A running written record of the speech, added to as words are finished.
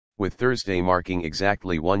With Thursday marking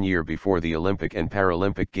exactly 1 year before the Olympic and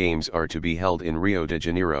Paralympic Games are to be held in Rio de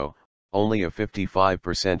Janeiro, only a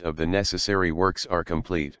 55% of the necessary works are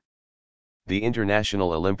complete. The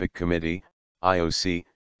International Olympic Committee, IOC,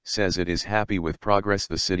 says it is happy with progress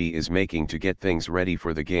the city is making to get things ready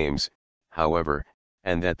for the Games, however,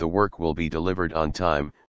 and that the work will be delivered on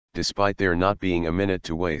time, despite there not being a minute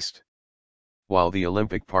to waste. While the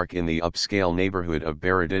Olympic Park in the upscale neighborhood of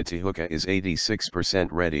Barra da Tijuca is 86%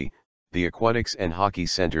 ready, the aquatics and hockey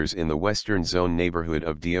centers in the western zone neighborhood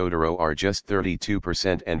of Deodoro are just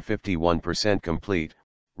 32% and 51% complete,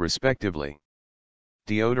 respectively.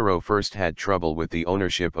 Deodoro first had trouble with the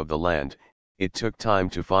ownership of the land. It took time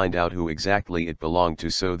to find out who exactly it belonged to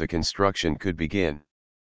so the construction could begin.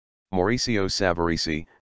 Mauricio Savarese,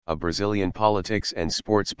 a Brazilian politics and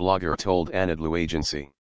sports blogger, told Anadlou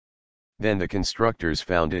Agency. Then the constructors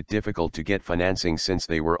found it difficult to get financing since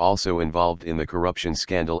they were also involved in the corruption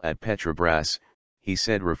scandal at Petrobras, he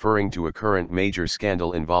said, referring to a current major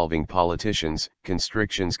scandal involving politicians,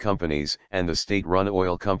 construction companies, and the state-run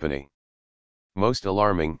oil company. Most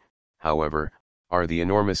alarming, however, are the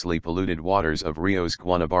enormously polluted waters of Rio's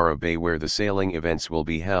Guanabara Bay where the sailing events will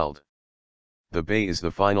be held. The bay is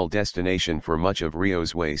the final destination for much of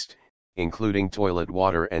Rio's waste, including toilet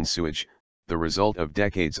water and sewage, the result of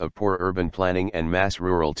decades of poor urban planning and mass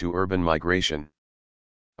rural to urban migration.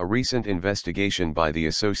 A recent investigation by the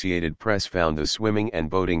Associated Press found the swimming and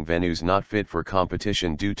boating venues not fit for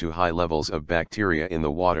competition due to high levels of bacteria in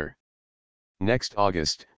the water. Next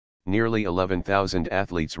August, nearly 11,000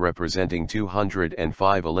 athletes representing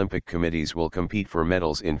 205 Olympic committees will compete for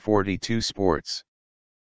medals in 42 sports.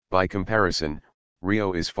 By comparison,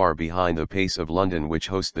 Rio is far behind the pace of London, which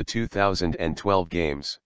hosts the 2012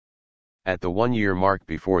 Games. At the 1-year mark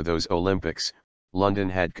before those Olympics, London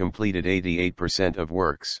had completed 88% of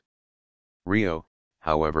works. Rio,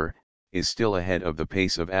 however, is still ahead of the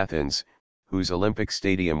pace of Athens, whose Olympic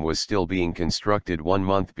Stadium was still being constructed 1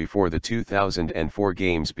 month before the 2004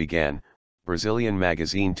 Games began, Brazilian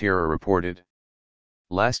magazine Terra reported.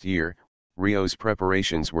 Last year, Rio's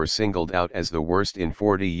preparations were singled out as the worst in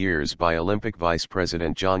 40 years by Olympic Vice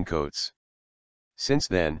President John Coates. Since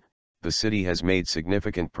then, the city has made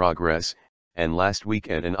significant progress, and last week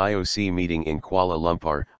at an IOC meeting in Kuala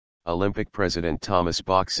Lumpur, Olympic President Thomas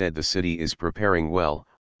Bach said the city is preparing well,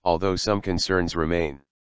 although some concerns remain.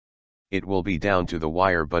 It will be down to the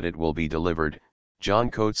wire, but it will be delivered, John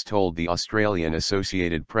Coates told the Australian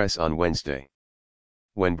Associated Press on Wednesday.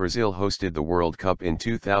 When Brazil hosted the World Cup in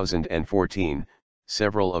 2014,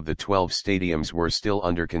 several of the 12 stadiums were still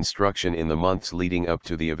under construction in the months leading up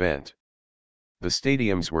to the event. The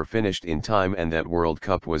stadiums were finished in time, and that World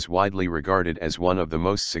Cup was widely regarded as one of the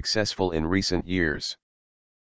most successful in recent years.